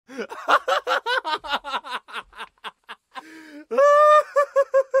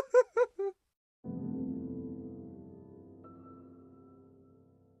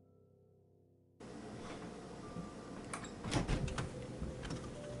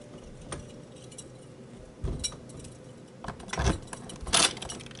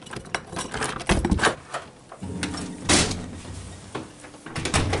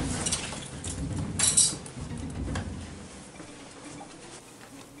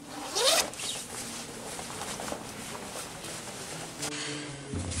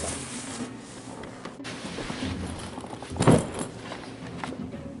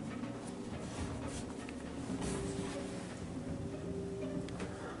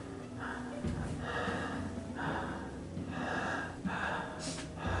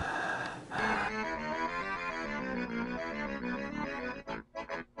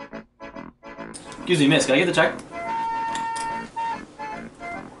Excuse me, miss, can I get the check?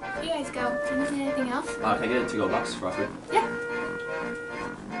 Where do you guys go? Do you need anything else? Can I get it to-go box for our food? Yeah.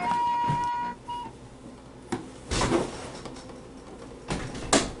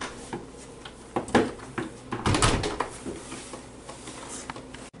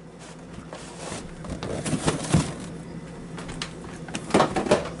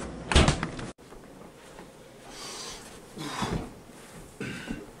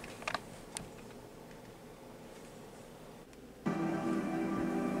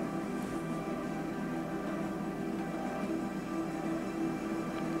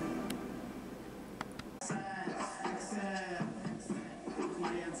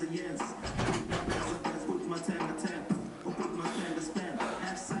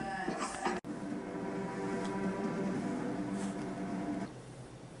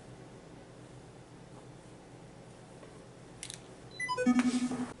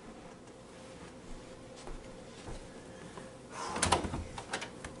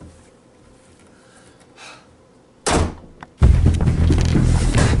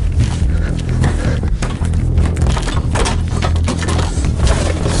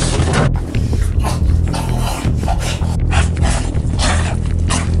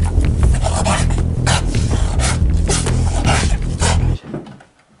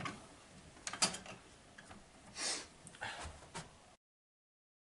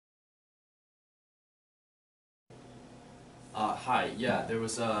 Hi, yeah, there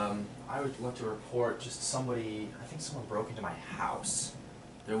was, I would like to report just somebody, I think someone broke into my house.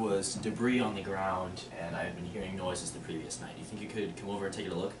 There was debris on the ground, and I had been hearing noises the previous night. Do you think you could come over and take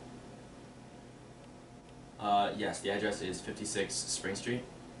a look? Yes, the address is 56 Spring Street.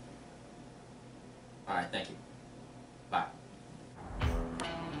 Alright, thank you. Bye.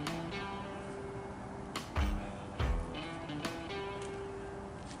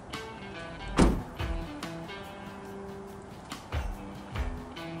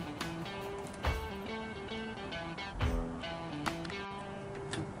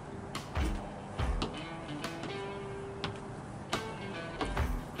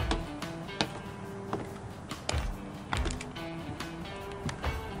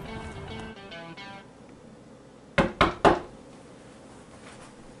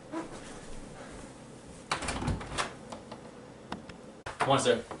 Come on,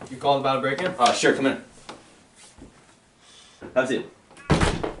 sir. You called about a break-in? Sure, come in. Have a seat.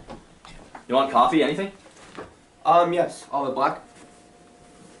 You want coffee, anything? Yes. All the black?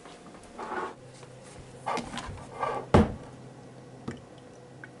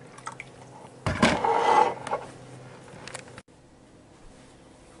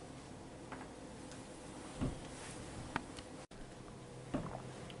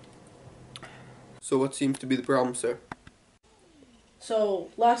 So what seems to be the problem, sir? So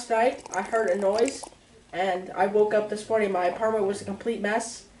last night I heard a noise and I woke up this morning. My apartment was a complete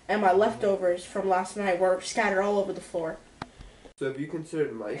mess and my leftovers from last night were scattered all over the floor. So have you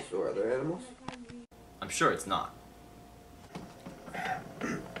considered mice or other animals? I'm sure it's not.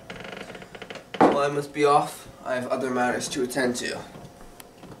 Well, I must be off. I have other matters to attend to.